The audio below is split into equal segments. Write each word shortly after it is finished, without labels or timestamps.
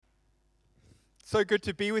So good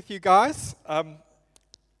to be with you guys.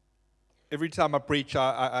 Every time I preach,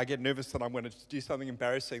 I get nervous that I'm going to do something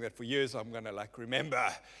embarrassing that for years I'm going to remember.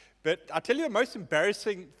 But I tell you the most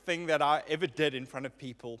embarrassing thing that I ever did in front of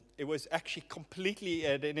people, it was actually completely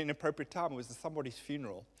at an inappropriate time. It was somebody's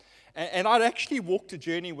funeral. And I'd actually walked a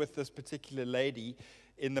journey with this particular lady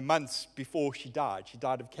in the months before she died. She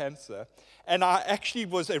died of cancer. And I actually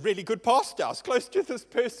was a really good pastor. I was close to this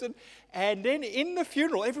person. And then in the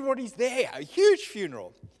funeral, everybody's there, a huge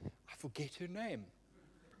funeral. I forget her name.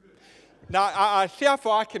 Now, I see how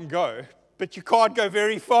far I can go, but you can't go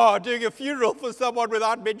very far doing a funeral for someone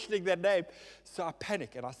without mentioning their name. So I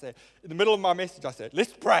panic, and I say, in the middle of my message, I said,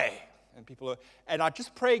 let's pray. And I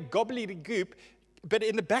just pray gobbledygook, but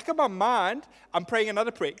in the back of my mind, I'm praying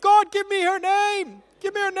another prayer. God, give me her name.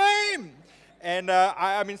 Give me her name. And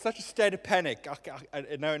I'm in such a state of panic.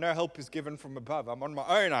 No help is given from above. I'm on my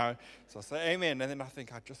own. So I say, amen. And then I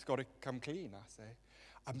think, I just got to come clean. I say,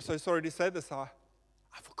 I'm so sorry to say this. I've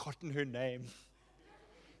forgotten her name.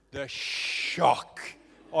 The shock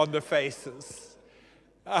on the faces.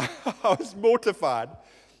 I was mortified.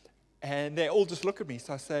 And they all just look at me.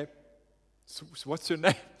 So I say, so what's her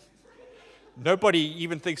name? Nobody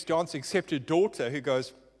even thinks to answer except her daughter, who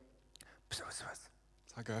goes, so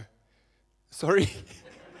I go, sorry?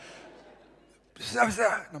 And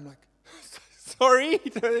I'm like, sorry?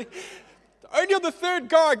 Only on the third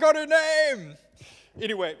guy I got her name.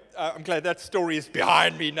 Anyway, I'm glad that story is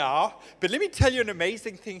behind me now. But let me tell you an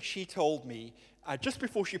amazing thing she told me just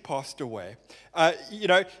before she passed away.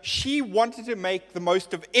 She wanted to make the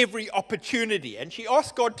most of every opportunity. And she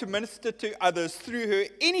asked God to minister to others through her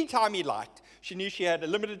anytime he liked. She knew she had a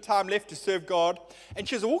limited time left to serve God. And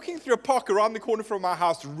she was walking through a park around the corner from our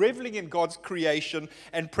house, reveling in God's creation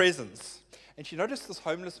and presence. And she noticed this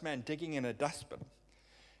homeless man digging in a dustbin.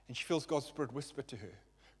 And she feels God's Spirit whisper to her,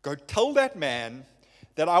 go tell that man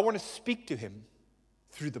that I want to speak to him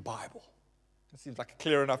through the Bible. That seems like a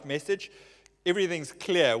clear enough message. Everything's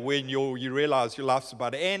clear when you realize your life's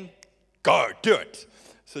about to end. Go, do it.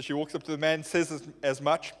 So she walks up to the man, says as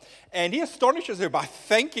much, and he astonishes her by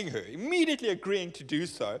thanking her, immediately agreeing to do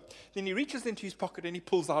so. Then he reaches into his pocket and he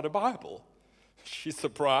pulls out a Bible. She's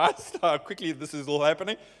surprised how quickly this is all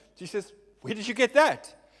happening. She says, where did you get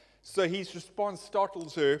that? So his response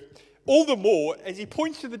startles her all the more as he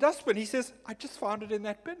points to the dustbin. He says, I just found it in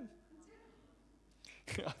that bin.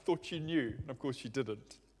 I thought you knew, and of course you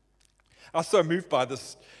didn't. I was so moved by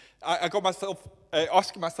this. I got myself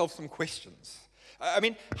asking myself some questions.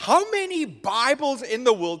 How many Bibles in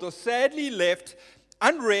the world are sadly left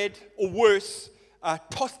unread or worse,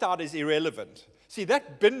 tossed out as irrelevant? See,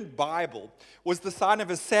 that bin Bible was the sign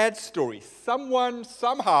of a sad story. Someone,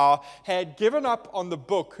 somehow, had given up on the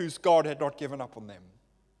book whose God had not given up on them.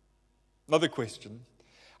 Another question.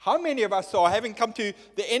 How many of us are, having come to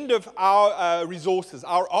the end of our resources,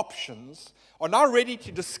 our options, are now ready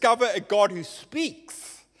to discover a God who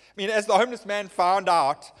speaks? As the homeless man found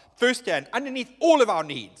out firsthand, underneath all of our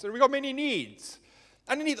needs, and we've got many needs,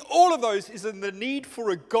 underneath all of those is the need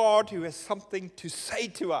for a God who has something to say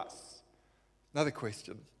to us. Another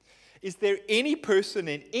question. Is there any person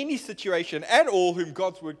in any situation at all whom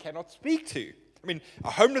God's word cannot speak to?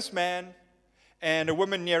 A homeless man and a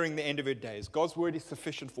woman nearing the end of her days. God's word is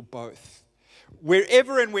sufficient for both.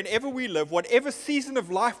 Wherever and whenever we live, whatever season of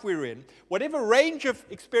life we're in, whatever range of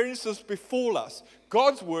experiences befall us,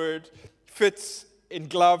 God's word fits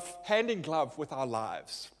hand in glove with our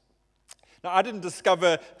lives. Now, I didn't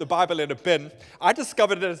discover the Bible in a bin. I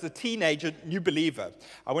discovered it as a teenager, new believer.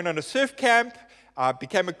 I went on a surf camp, I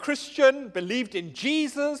became a Christian, believed in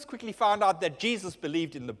Jesus, quickly found out that Jesus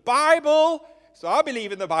believed in the Bible. So I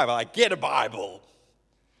believe in the Bible. I get a Bible.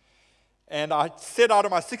 And I set out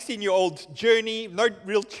on my 16-year-old journey, no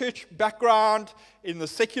real church background, in the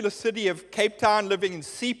secular city of Cape Town, living in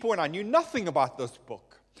Seapo, and I knew nothing about this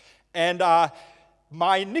book. And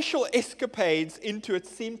my initial escapades into it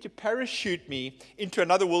seemed to parachute me into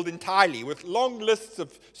another world entirely, with long lists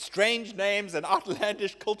of strange names and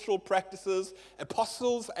outlandish cultural practices,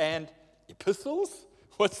 apostles and epistles.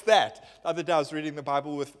 What's that? The other day I was reading the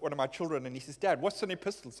Bible with one of my children, and he says, Dad, what's an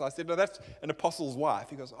epistle? So I said, no, that's an apostle's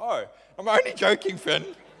wife. He goes, oh, I'm only joking, Finn.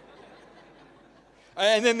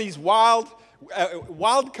 And then these wild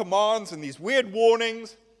commands and these weird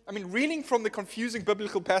warnings. Reading from the confusing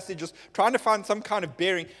biblical passages, trying to find some kind of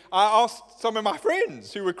bearing. I asked some of my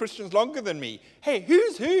friends who were Christians longer than me, hey,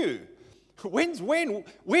 who's who? When's when?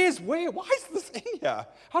 Where's where? Why is this in here?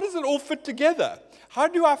 How does it all fit together? How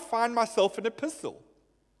do I find myself an epistle?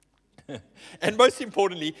 And most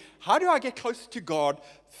importantly, how do I get closer to God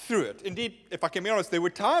through it? Indeed, if I can be honest, there were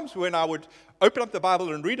times when I would open up the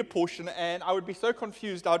Bible and read a portion, and I would be so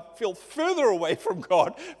confused, I'd feel further away from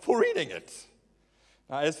God for reading it.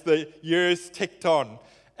 Now, as the years ticked on,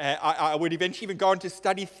 I would eventually even go on to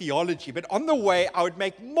study theology. But on the way, I would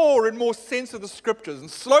make more and more sense of the Scriptures. And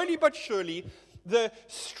slowly but surely, the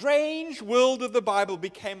strange world of the Bible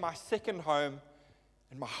became my second home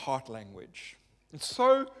and my heart language. And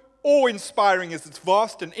so awe-inspiring is its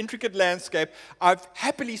vast and intricate landscape, I've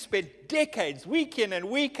happily spent decades, week in and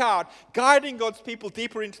week out, guiding God's people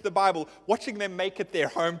deeper into the Bible, watching them make it their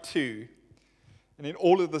home too. And in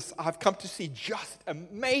all of this, I've come to see just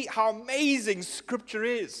how amazing Scripture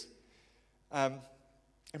is. And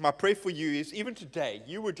my prayer for you is, even today,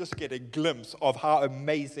 you would just get a glimpse of how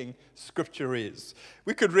amazing Scripture is.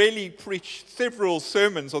 We could really preach several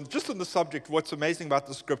sermons on the subject of what's amazing about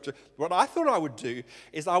the Scripture. What I thought I would do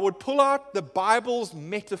is I would pull out the Bible's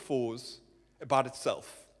metaphors about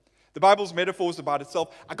itself. The Bible's metaphors about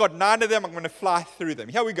itself. I got 9 of them. I'm going to fly through them.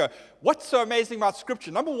 Here we go. What's so amazing about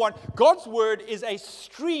Scripture? Number 1, God's Word is a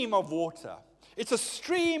stream of water. It's a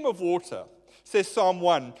stream of water, says Psalm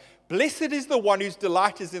 1. Blessed is the one whose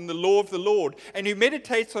delight is in the law of the Lord, and who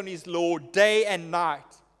meditates on his law day and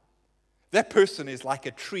night. That person is like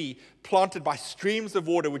a tree planted by streams of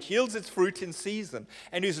water, which yields its fruit in season,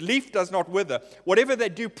 and whose leaf does not wither. Whatever they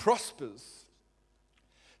do prospers.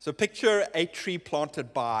 So picture a tree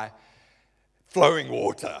planted by flowing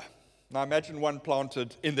water. Now imagine one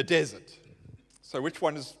planted in the desert. So which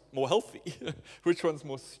one is more healthy? Which one's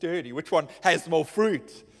more sturdy? Which one has more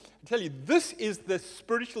fruit? I tell you, this is the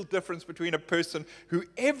spiritual difference between a person who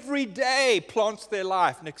every day plants their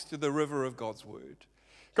life next to the river of God's Word,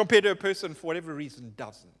 compared to a person, for whatever reason,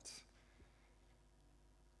 doesn't.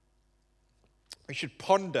 We should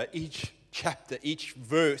ponder each chapter, each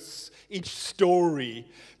verse, each story.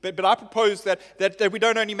 But I propose that we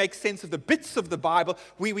don't only make sense of the bits of the Bible,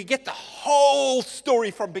 we get the whole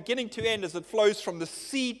story from beginning to end as it flows from the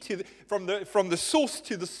sea from the source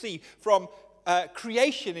to the sea, from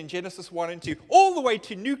creation in Genesis 1 and 2, all the way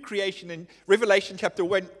to new creation in Revelation chapter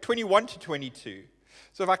 21 to 22.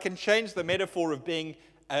 So if I can change the metaphor of being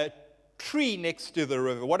a tree next to the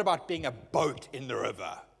river, what about being a boat in the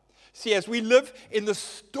river? See, as we live in the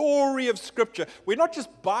story of Scripture, we're not just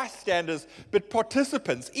bystanders, but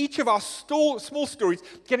participants. Each of our small stories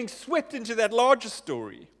getting swept into that larger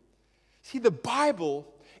story. See, the Bible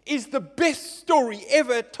is the best story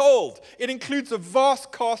ever told. It includes a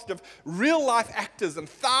vast cast of real-life actors and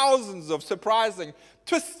thousands of surprising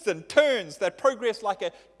twists and turns that progress like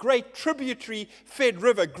a great tributary-fed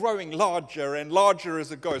river, growing larger and larger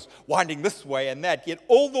as it goes, winding this way and that, yet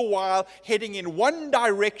all the while heading in one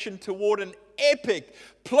direction toward an epic,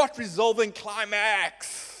 plot-resolving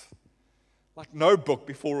climax. Like no book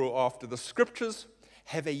before or after, the Scriptures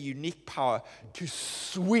have a unique power to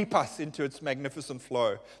sweep us into its magnificent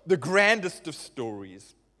flow, the grandest of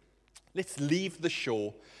stories. Let's leave the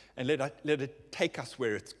shore and let it take us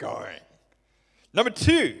where it's going. Number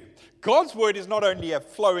 2, God's Word is not only a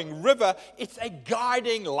flowing river, it's a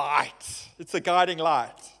guiding light. It's a guiding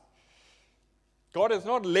light. God has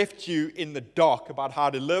not left you in the dark about how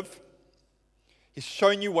to live. He's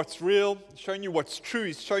shown you what's real, He's shown you what's true,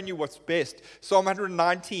 He's shown you what's best. Psalm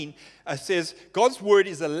 119 says, God's Word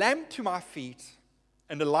is a lamp to my feet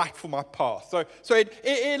and a light for my path. So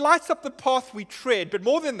it lights up the path we tread, but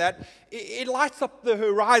more than that, it lights up the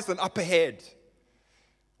horizon up ahead.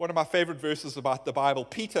 One of my favorite verses about the Bible,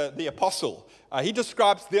 Peter the Apostle, he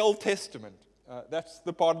describes the Old Testament. That's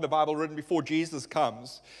the part of the Bible written before Jesus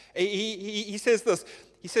comes. He says this.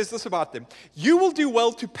 He says this about them. You will do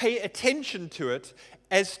well to pay attention to it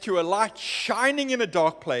as to a light shining in a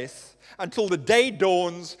dark place until the day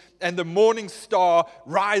dawns and the morning star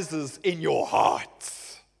rises in your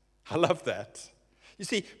hearts. I love that. You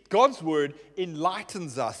see, God's Word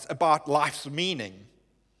enlightens us about life's meaning.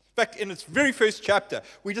 In fact, in its very first chapter,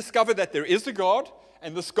 we discover that there is a God,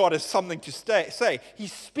 and this God has something to say. He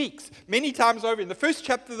speaks many times over. In the first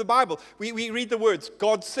chapter of the Bible, we read the words,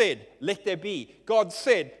 God said, let there be. God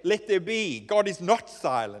said, let there be. God is not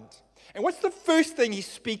silent. And what's the first thing He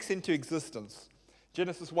speaks into existence?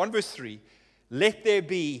 Genesis 1 verse 3, let there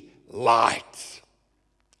be light.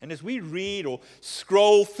 And as we read or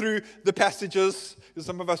scroll through the passages,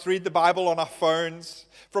 some of us read the Bible on our phones,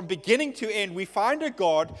 from beginning to end, we find a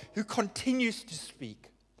God who continues to speak.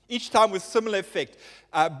 Each time with similar effect,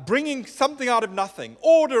 bringing something out of nothing,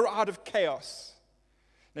 order out of chaos.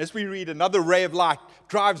 And as we read, another ray of light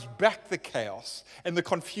drives back the chaos and the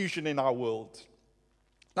confusion in our world.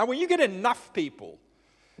 Now, when you get enough people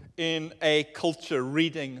in a culture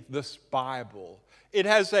reading this Bible, it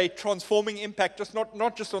has a transforming impact,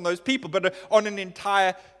 not just on those people, but on an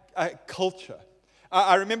entire culture.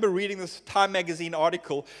 I remember reading this Time magazine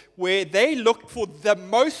article where they looked for the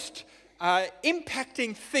most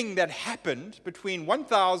impacting thing that happened between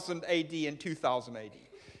 1000 AD and 2000 AD.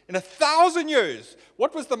 In 1,000 years,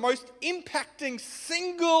 what was the most impacting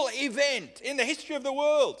single event in the history of the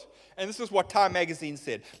world? And this is what Time magazine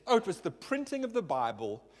said. Oh, it was the printing of the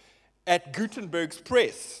Bible at Gutenberg's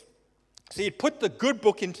press. See, it put the good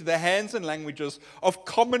book into the hands and languages of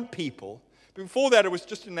common people. Before that, it was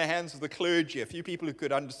just in the hands of the clergy. A few people who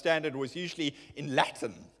could understand it. It was usually in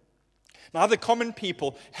Latin. Now, the common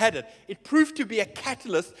people had it. It proved to be a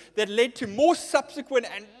catalyst that led to more subsequent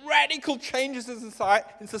and radical changes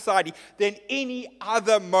in society than any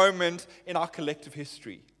other moment in our collective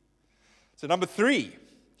history. So, number 3,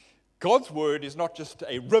 God's word is not just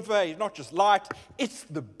a river, it's not just light, it's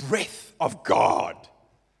the breath of God.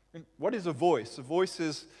 And what is a voice? A voice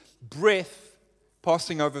is breath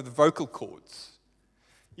passing over the vocal cords.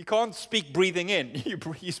 You can't speak breathing in,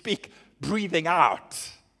 you speak breathing out.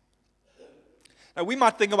 Now, we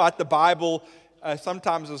might think about the Bible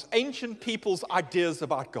sometimes as ancient people's ideas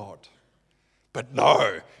about God. But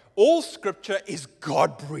no, all Scripture is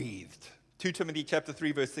God-breathed. 2 Timothy chapter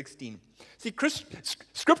 3, verse 16. See,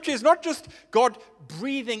 Scripture is not just God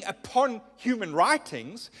breathing upon human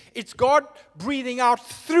writings, it's God breathing out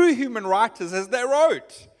through human writers as they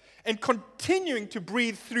wrote, and continuing to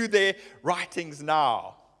breathe through their writings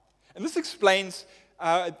now. And this explains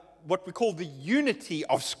what we call the unity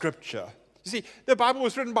of Scripture. You see, the Bible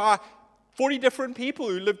was written by 40 different people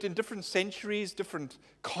who lived in different centuries, different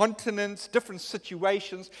continents, different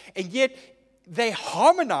situations, and yet they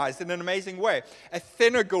harmonized in an amazing way.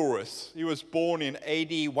 Athenagoras, he was born in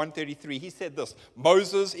AD 133, he said this: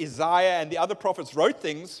 Moses, Isaiah, and the other prophets wrote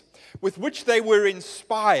things with which they were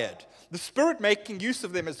inspired, the Spirit making use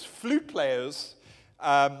of them as flute players,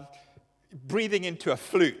 breathing into a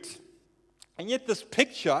flute. And yet this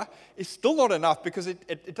picture is still not enough because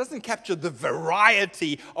it doesn't capture the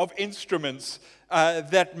variety of instruments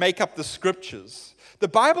that make up the Scriptures. The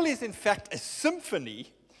Bible is, in fact, a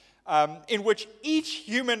symphony in which each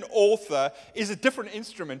human author is a different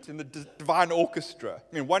instrument in the divine orchestra.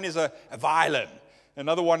 I mean, one is a violin,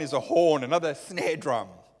 another one is a horn, another a snare drum.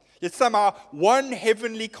 Yet somehow one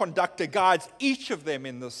heavenly conductor guides each of them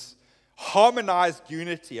in this harmonized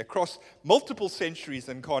unity across multiple centuries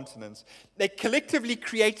and continents. They collectively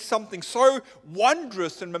create something so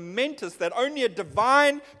wondrous and momentous that only a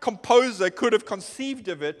divine composer could have conceived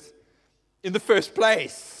of it in the first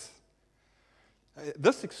place.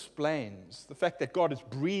 This explains the fact that God has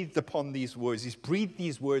breathed upon these words. He's breathed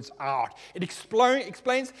these words out. It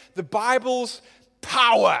explains the Bible's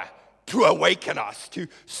power to awaken us, to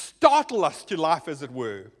startle us to life, as it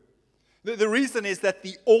were. The reason is that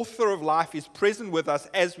the author of life is present with us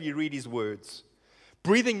as we read his words,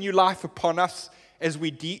 breathing new life upon us as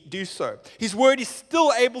we do so. His word is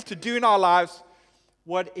still able to do in our lives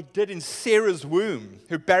what it did in Sarah's womb,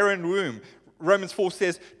 her barren womb. Romans 4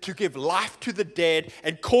 says, to give life to the dead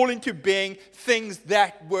and call into being things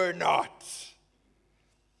that were not.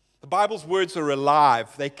 The Bible's words are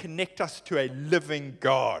alive. They connect us to a living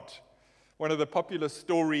God. One of the popular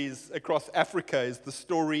stories across Africa is the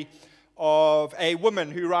story of a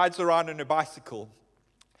woman who rides around on a bicycle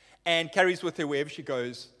and carries with her wherever she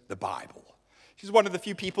goes the Bible. She's one of the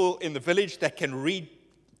few people in the village that can read,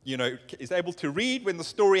 is able to read when the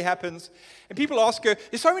story happens. And people ask her,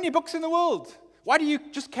 there's so many books in the world. Why do you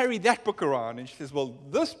just carry that book around? And she says, well,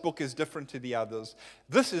 this book is different to the others.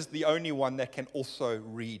 This is the only one that can also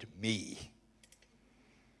read me.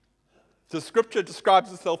 So Scripture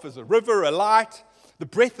describes itself as a river, a light, the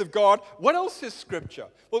breath of God. What else is Scripture?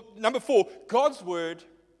 Well, number 4, God's word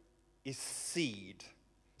is seed.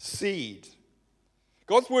 Seed.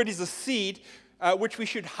 God's word is a seed which we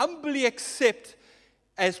should humbly accept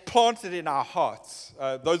as planted in our hearts.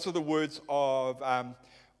 Those are the words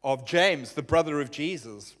of James, the brother of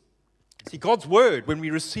Jesus. See, God's word, when we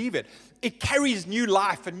receive it, it carries new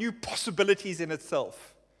life and new possibilities in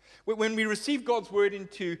itself. When we receive God's word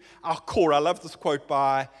into our core, I love this quote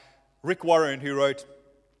by Rick Warren, who wrote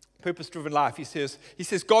Purpose-Driven Life. He says,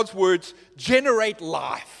 God's words generate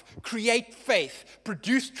life, create faith,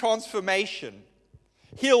 produce transformation,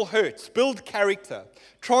 heal hurts, build character,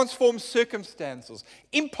 transform circumstances,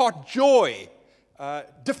 impart joy,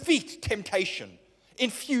 defeat temptation,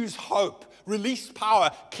 infuse hope, release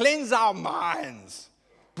power, cleanse our minds,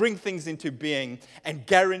 bring things into being, and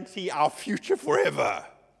guarantee our future forever.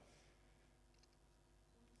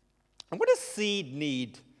 And what does seed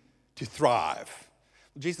need to thrive?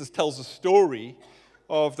 Jesus tells a story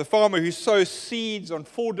of the farmer who sows seeds on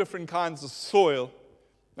 4 different kinds of soil,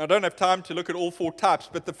 I don't have time to look at all 4 types,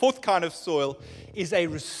 but the 4th kind of soil is a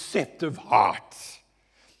receptive heart.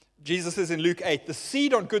 Jesus says in Luke 8, the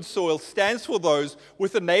seed on good soil stands for those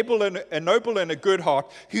with a noble and a good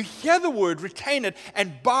heart who hear the word, retain it,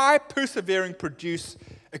 and by persevering produce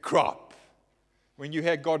a crop. When you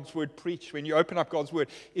hear God's word preached, when you open up God's word,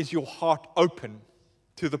 is your heart open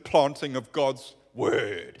to the planting of God's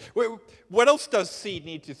word? What else does seed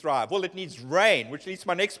need to thrive? Well, it needs rain, which leads to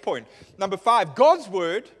my next point. Number 5, God's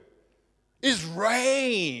word is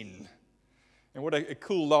rain. And what a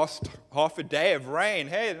cool last half a day of rain.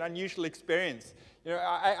 Hey, an unusual experience. You know,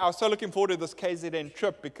 I was so looking forward to this KZN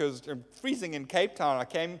trip because I'm freezing in Cape Town. I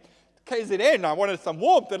came to KZN, I wanted some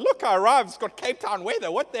warmth, and look, I arrived, it's got Cape Town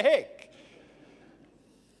weather. What the heck?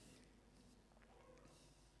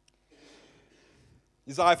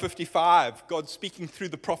 Isaiah 55, God speaking through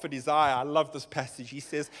the prophet Isaiah. I love this passage. He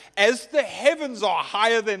says, as the heavens are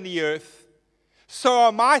higher than the earth, so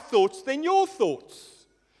are my thoughts than your thoughts.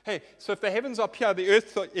 Hey, so if the heavens are up here, the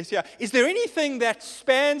earth is here, is there anything that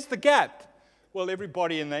spans the gap? Well,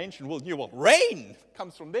 everybody in the ancient world knew, well, rain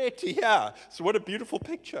comes from there to here. So what a beautiful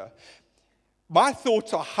picture. My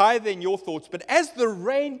thoughts are higher than your thoughts, but as the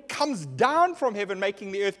rain comes down from heaven,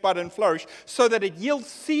 making the earth bud and flourish, so that it yields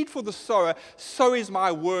seed for the sower, so is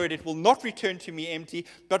my word. It will not return to me empty,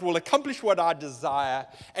 but will accomplish what I desire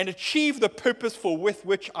and achieve the purpose with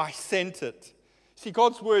which I sent it. See,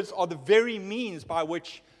 God's words are the very means by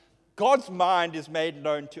which God's mind is made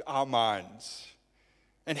known to our minds,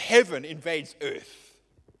 and heaven invades earth.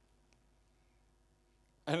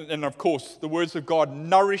 And of course, the words of God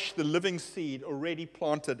nourish the living seed already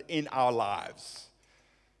planted in our lives.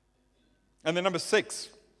 And then number 6,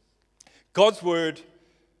 God's word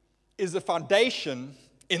is the foundation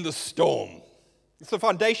in the storm. It's the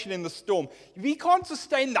foundation in the storm. We can't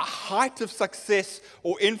sustain the height of success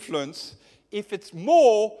or influence if it's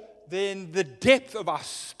more than the depth of our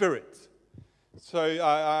spirit. So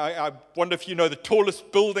I wonder if you know the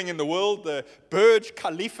tallest building in the world, the Burj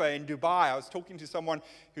Khalifa in Dubai. I was talking to someone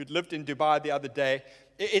who'd lived in Dubai the other day.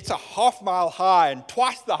 It's a half-mile high and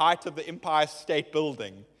twice the height of the Empire State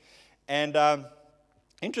Building. And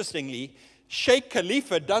interestingly, Sheikh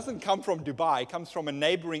Khalifa doesn't come from Dubai. It comes from a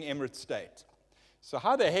neighboring emirate state. So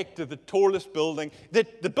how the heck did the tallest building...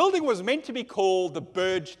 The building was meant to be called the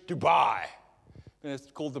Burj Dubai. And it's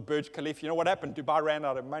called the Burj Khalifa. You know what happened? Dubai ran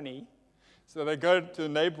out of money. So they go to the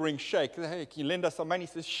neighboring sheikh. Hey, can you lend us some money?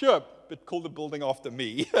 He says, sure, but call the building after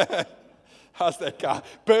me. How's that guy?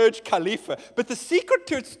 Burj Khalifa. But the secret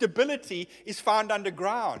to its stability is found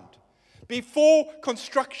underground. Before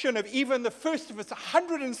construction of even the first of its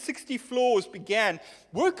 160 floors began,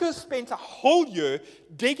 workers spent a whole year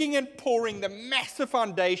digging and pouring the massive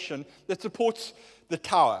foundation that supports the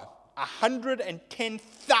tower.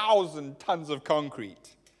 110,000 tons of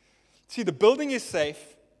concrete. See, the building is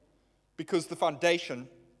safe because the foundation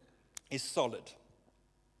is solid.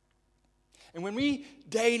 And when we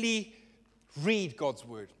daily read God's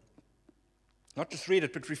word, not just read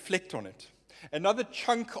it, but reflect on it, another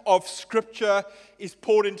chunk of scripture is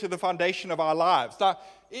poured into the foundation of our lives. Now,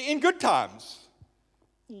 in good times,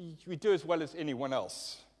 we do as well as anyone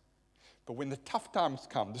else. But when the tough times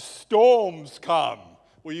come, the storms come,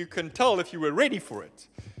 well, you can tell if you were ready for it.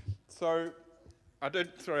 So, I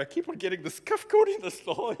keep on getting this cuff caught in this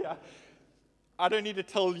law here. I don't need to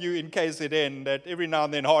tell you in KZN that every now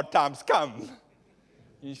and then hard times come.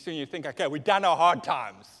 You think, okay, we've done our hard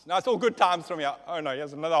times. Now it's all good times from here. Oh no,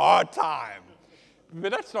 here's another hard time.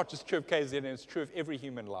 But that's not just true of KZN, it's true of every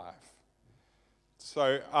human life.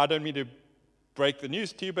 So I don't mean to break the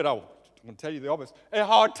news to you, but I want to tell you the obvious. A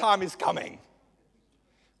hard time is coming.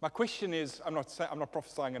 My question is, I'm not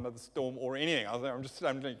prophesying another storm or anything. I'm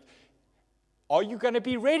saying, are you going to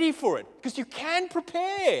be ready for it? Because you can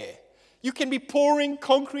prepare. You can be pouring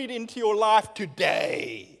concrete into your life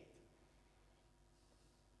today.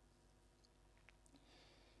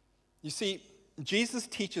 You see, Jesus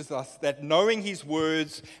teaches us that knowing his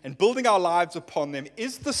words and building our lives upon them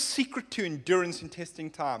is the secret to endurance in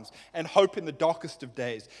testing times and hope in the darkest of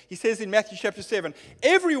days. He says in Matthew chapter 7,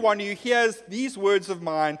 everyone who hears these words of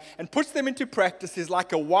mine and puts them into practice is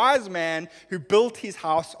like a wise man who built his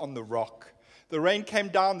house on the rock. The rain came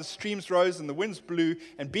down, the streams rose, and the winds blew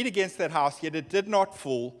and beat against that house, yet it did not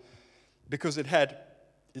fall because it had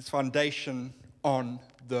its foundation on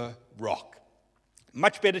the rock.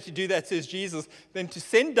 Much better to do that, says Jesus, than to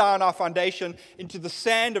send down our foundation into the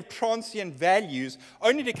sand of transient values,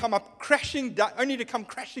 only to come crashing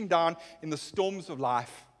down in the storms of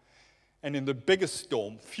life and in the biggest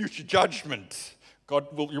storm, future judgment.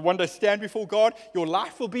 You one day stand before God, your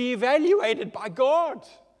life will be evaluated by God.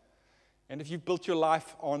 And if you've built your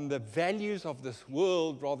life on the values of this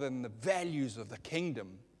world rather than the values of the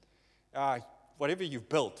kingdom, whatever you've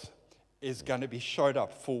built is going to be showed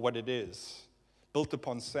up for what it is, built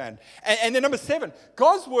upon sand. And then number 7,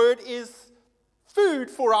 God's word is food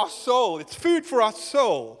for our soul. It's food for our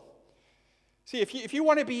soul. See, if you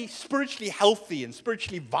want to be spiritually healthy and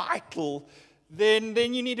spiritually vital, then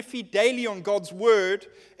you need to feed daily on God's word,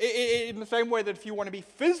 in the same way that if you want to be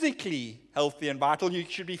physically healthy and vital, you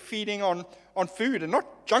should be feeding on food, and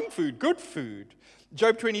not junk food, good food.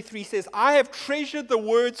 Job 23 says, I have treasured the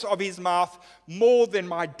words of his mouth more than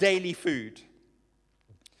my daily food.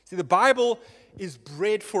 See, the Bible is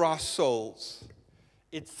bread for our souls.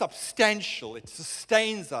 It's substantial. It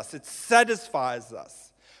sustains us. It satisfies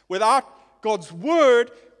us. Without God's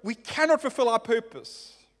word, we cannot fulfill our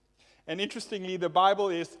purpose. And interestingly, the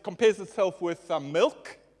Bible compares itself with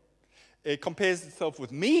milk. It compares itself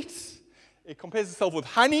with meat. It compares itself with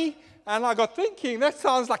honey. And I got thinking, that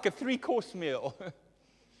sounds like a 3-course meal.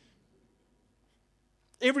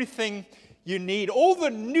 Everything you need, all the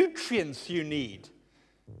nutrients you need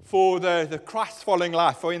for the Christ-following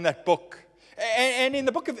life are in that book. And in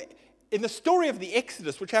the story of the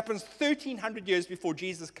Exodus, which happens 1,300 years before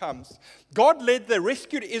Jesus comes, God led the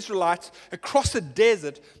rescued Israelites across a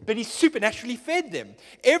desert, but he supernaturally fed them.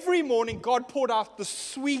 Every morning, God poured out the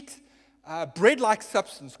sweet bread-like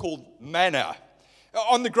substance called manna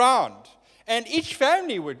on the ground. And each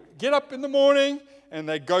family would get up in the morning and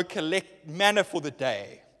they'd go collect manna for the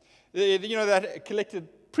day. You know, that collected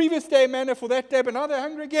previous day manna for that day, but now they're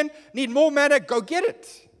hungry again, need more manna, go get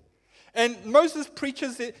it. And Moses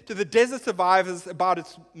preaches to the desert survivors about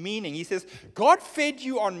its meaning. He says, God fed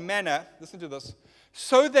you on manna, listen to this,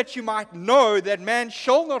 so that you might know that man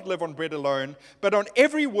shall not live on bread alone, but on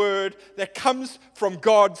every word that comes from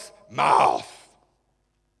God's mouth.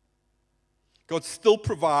 God still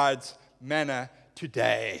provides manna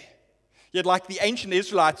today. Yet like the ancient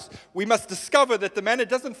Israelites, we must discover that the manna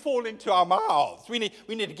doesn't fall into our mouths. We need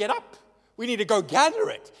to get up. We need to go gather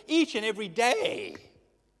it each and every day.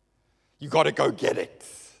 You got to go get it.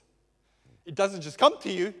 It doesn't just come to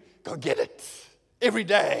you. Go get it every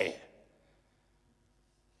day.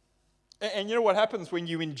 And you know what happens when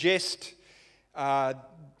you ingest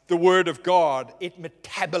the Word of God? It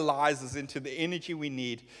metabolizes into the energy we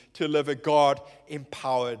need to live a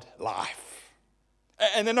God-empowered life.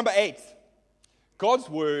 And then number 8, God's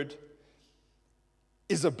Word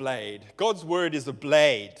is a blade. God's Word is a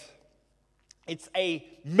blade. It's a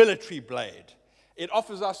military blade. It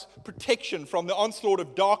offers us protection from the onslaught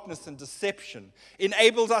of darkness and deception.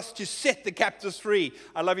 Enables us to set the captives free.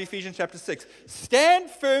 I love Ephesians chapter 6.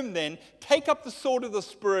 Stand firm then, take up the sword of the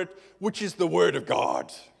Spirit, which is the Word of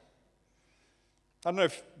God. I don't know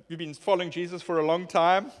if you've been following Jesus for a long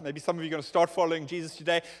time. Maybe some of you are going to start following Jesus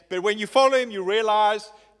today. But when you follow him, you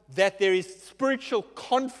realize that there is spiritual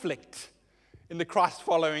conflict in the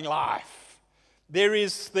Christ-following life. There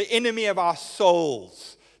is the enemy of our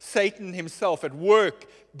souls, Satan himself, at work,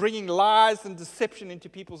 bringing lies and deception into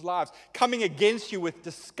people's lives, coming against you with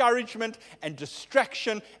discouragement and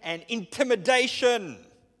distraction and intimidation.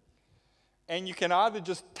 And you can either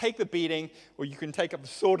just take the beating, or you can take up the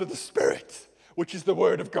sword of the Spirit, which is the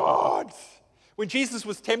Word of God. When Jesus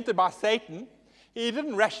was tempted by Satan, he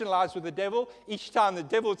didn't rationalize with the devil. Each time the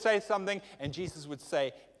devil would say something, and Jesus would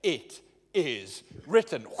say, it is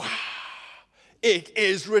written. Wah! It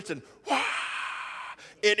is written. Wah!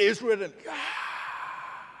 It is written.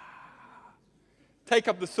 Take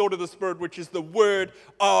up the sword of the Spirit, which is the Word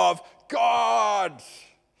of God.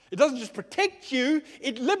 It doesn't just protect you,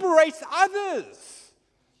 it liberates others.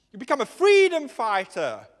 You become a freedom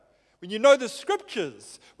fighter. When you know the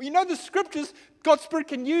Scriptures, God's Spirit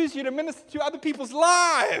can use you to minister to other people's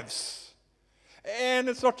lives. And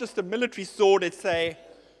it's not just a military sword, it's a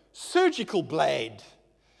surgical blade.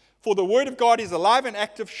 For the Word of God is alive and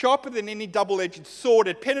active, sharper than any double-edged sword.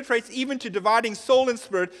 It penetrates even to dividing soul and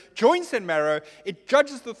spirit, joints and marrow. It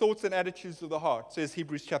judges the thoughts and attitudes of the heart, says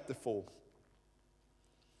Hebrews chapter 4.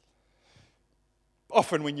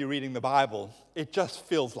 Often when you're reading the Bible, it just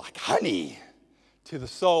feels like honey to the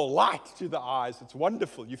soul, light to the eyes. It's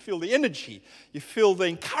wonderful. You feel the energy. You feel the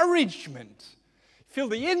encouragement. You feel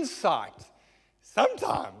the insight.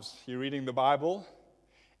 Sometimes you're reading the Bible,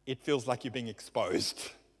 it feels like you're being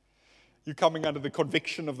exposed. You're coming under the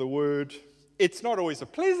conviction of the Word. It's not always a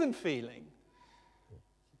pleasant feeling.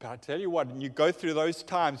 But I tell you what, when you go through those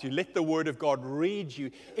times, you let the Word of God read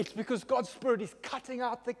you. It's because God's Spirit is cutting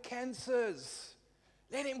out the cancers.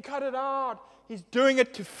 Let Him cut it out. He's doing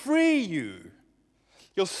it to free you.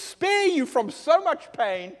 He'll spare you from so much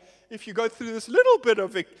pain if you go through this little bit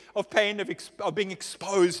of pain of being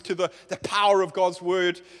exposed to the power of God's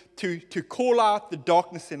word to call out the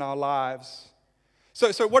darkness in our lives.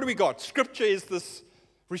 So what do we got? Scripture is this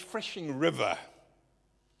refreshing river.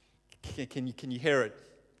 Can you hear it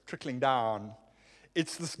trickling down?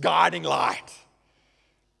 It's this guiding light.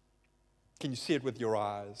 Can you see it with your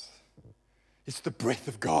eyes? It's the breath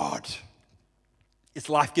of God. It's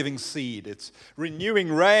life-giving seed. It's renewing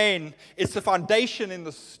rain. It's the foundation in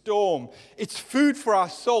the storm. It's food for our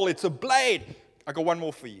soul. It's a blade. I got one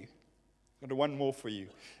more for you.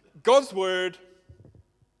 God's word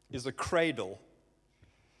is a cradle.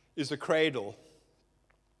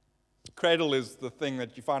 Cradle is the thing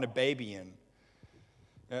that you find a baby in.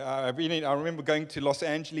 I remember going to Los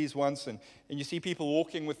Angeles once, and you see people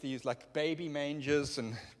walking with these like baby mangers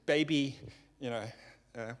and baby, what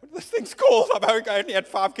are those things called? I only had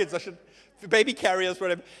 5 kids. Baby carriers,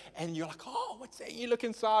 whatever. And you're like, oh, what's that? You look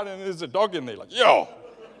inside, and there's a dog in there. Like, yo,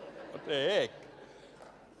 what the heck?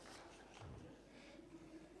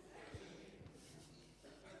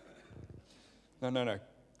 No.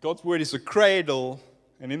 God's word is a cradle,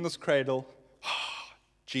 and in this cradle,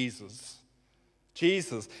 Jesus.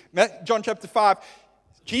 John chapter 5,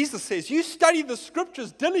 Jesus says, you study the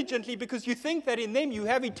scriptures diligently because you think that in them you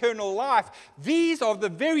have eternal life. These are the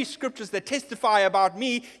very scriptures that testify about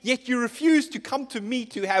me, yet you refuse to come to me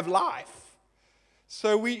to have life.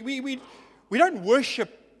 So we don't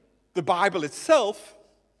worship the Bible itself.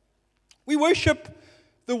 We worship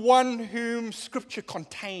the one whom Scripture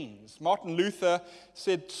contains. Martin Luther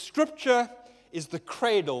said, Scripture is the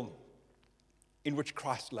cradle in which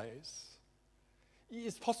Christ lays.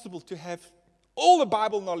 It's possible to have all the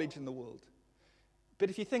Bible knowledge in the world. But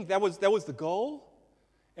if you think that was the goal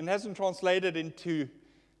and hasn't translated into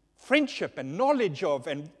friendship and knowledge of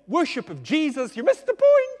and worship of Jesus, you missed the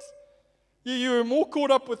point. You're more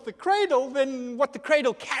caught up with the cradle than what the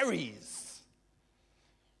cradle carries.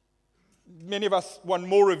 Many of us want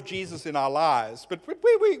more of Jesus in our lives, but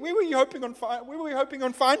where were you hoping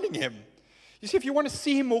on finding him? You see, if you want to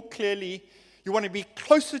see him more clearly, you want to be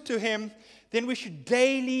closer to him, then we should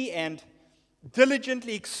daily and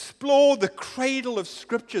diligently explore the cradle of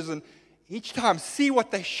scriptures and each time see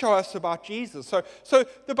what they show us about Jesus. So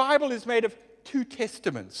the Bible is made of 2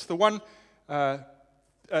 testaments. The one,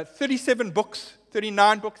 37 books,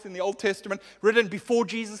 39 books in the Old Testament, written before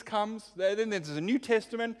Jesus comes. Then there's a New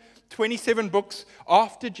Testament, 27 books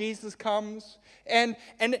after Jesus comes. And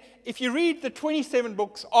if you read the 27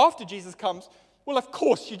 books after Jesus comes, well, of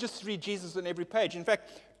course, you just read Jesus on every page. In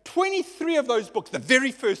fact, 23 of those books, the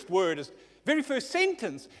very first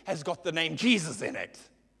sentence has got the name Jesus in it.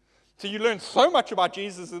 So you learn so much about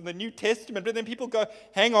Jesus in the New Testament, but then people go,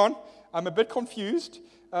 hang on, I'm a bit confused.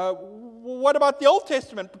 What about the Old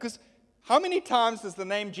Testament? Because how many times is the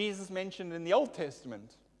name Jesus mentioned in the Old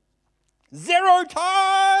Testament? 0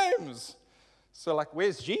 times! So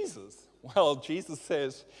where's Jesus? Well, Jesus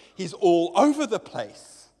says he's all over the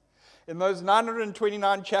place. In those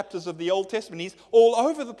 929 chapters of the Old Testament, he's all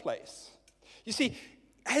over the place. You see,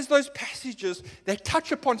 as those passages, they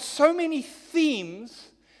touch upon so many themes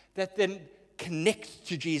that then connect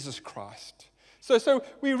to Jesus Christ. So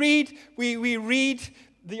we read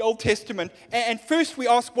the Old Testament, and first we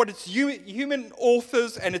ask what its human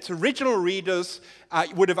authors and its original readers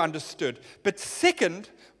would have understood. But second,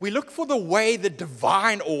 we look for the way the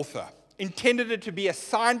divine author intended it to be a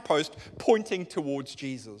signpost pointing towards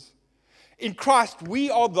Jesus. In Christ, we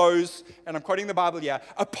are those, and I'm quoting the Bible here,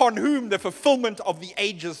 upon whom the fulfillment of the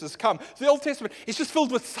ages has come. So the Old Testament is just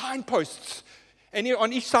filled with signposts. And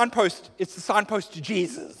on each signpost, it's the signpost to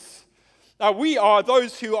Jesus. Now, we are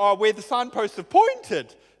those who are where the signposts have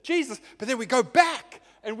pointed, Jesus. But then we go back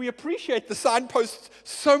and we appreciate the signposts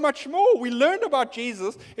so much more. We learn about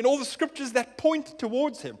Jesus in all the scriptures that point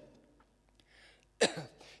towards him.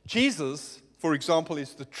 Jesus, for example,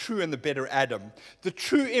 is the true and the better Adam, the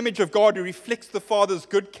true image of God who reflects the Father's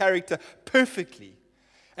good character perfectly,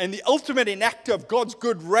 and the ultimate enactor of God's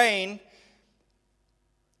good reign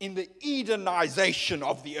in the Edenization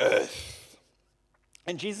of the earth.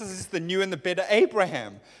 And Jesus is the new and the better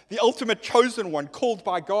Abraham, the ultimate chosen one, called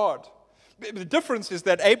by God. The difference is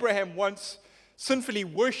that Abraham once sinfully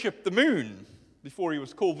worshipped the moon before he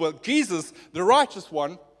was called. Well, Jesus, the righteous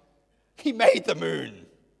one, he made the moon.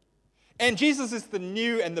 And Jesus is the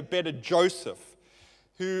new and the better Joseph,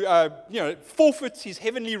 who forfeits his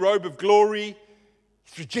heavenly robe of glory.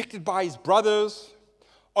 He's rejected by his brothers,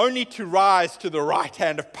 only to rise to the right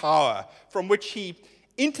hand of power, from which he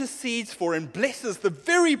intercedes for and blesses the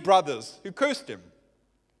very brothers who cursed him,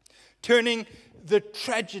 turning the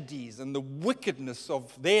tragedies and the wickedness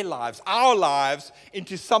of their lives, our lives,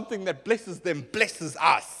 into something that blesses them, blesses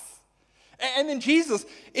us. And then Jesus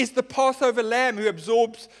is the Passover lamb who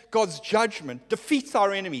absorbs God's judgment, defeats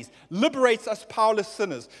our enemies, liberates us powerless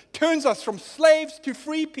sinners, turns us from slaves to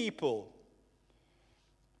free people.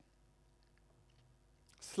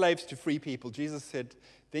 Slaves to free people. Jesus said,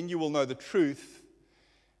 then you will know the truth,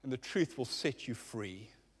 and the truth will set you free.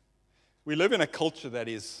 We live in a culture that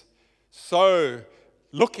is so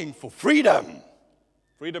looking for freedom.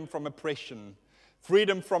 Freedom from oppression,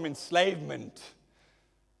 freedom from enslavement.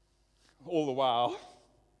 All the while,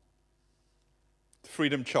 the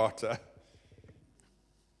Freedom Charter.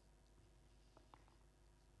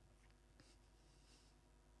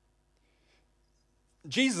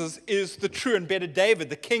 Jesus is the true and better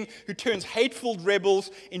David, the king who turns hateful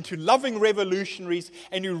rebels into loving revolutionaries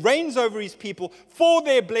and who reigns over his people for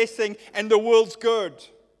their blessing and the world's good.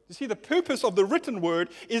 You see, the purpose of the written word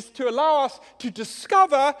is to allow us to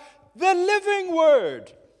discover the living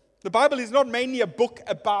word. The Bible is not mainly a book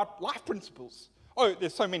about life principles. Oh,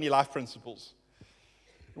 there's so many life principles.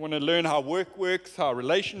 You want to learn how work works, how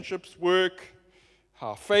relationships work,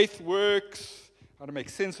 how faith works, how to make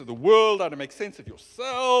sense of the world, how to make sense of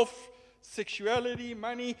yourself, sexuality,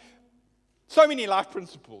 money. So many life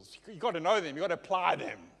principles. You've got to know them. You've got to apply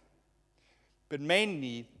them. But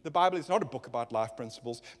mainly, the Bible is not a book about life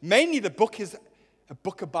principles. Mainly, the book is a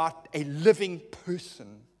book about a living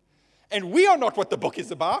person. And we are not what the book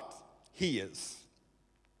is about. He is.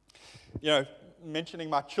 You know, mentioning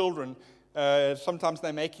my children, sometimes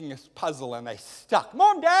they're making a puzzle and they're stuck.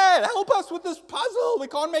 Mom, Dad, help us with this puzzle. We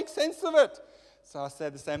can't make sense of it. So I say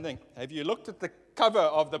the same thing. Have you looked at the cover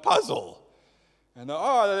of the puzzle? And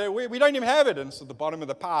we don't even have it. And so at the bottom of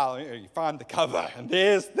the pile, you find the cover. And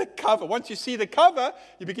there's the cover. Once you see the cover,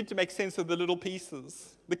 you begin to make sense of the little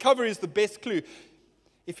pieces. The cover is the best clue.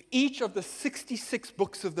 If each of the 66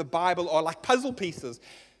 books of the Bible are like puzzle pieces,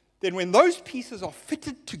 then when those pieces are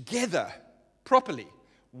fitted together properly,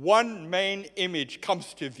 one main image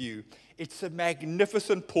comes to view. It's a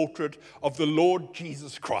magnificent portrait of the Lord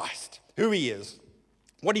Jesus Christ, who he is,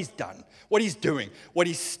 what he's done, what he's doing, what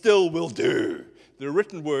he still will do. The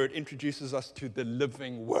written word introduces us to the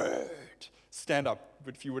living word. Stand up,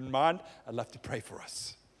 but if you wouldn't mind, I'd love to pray for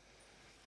us.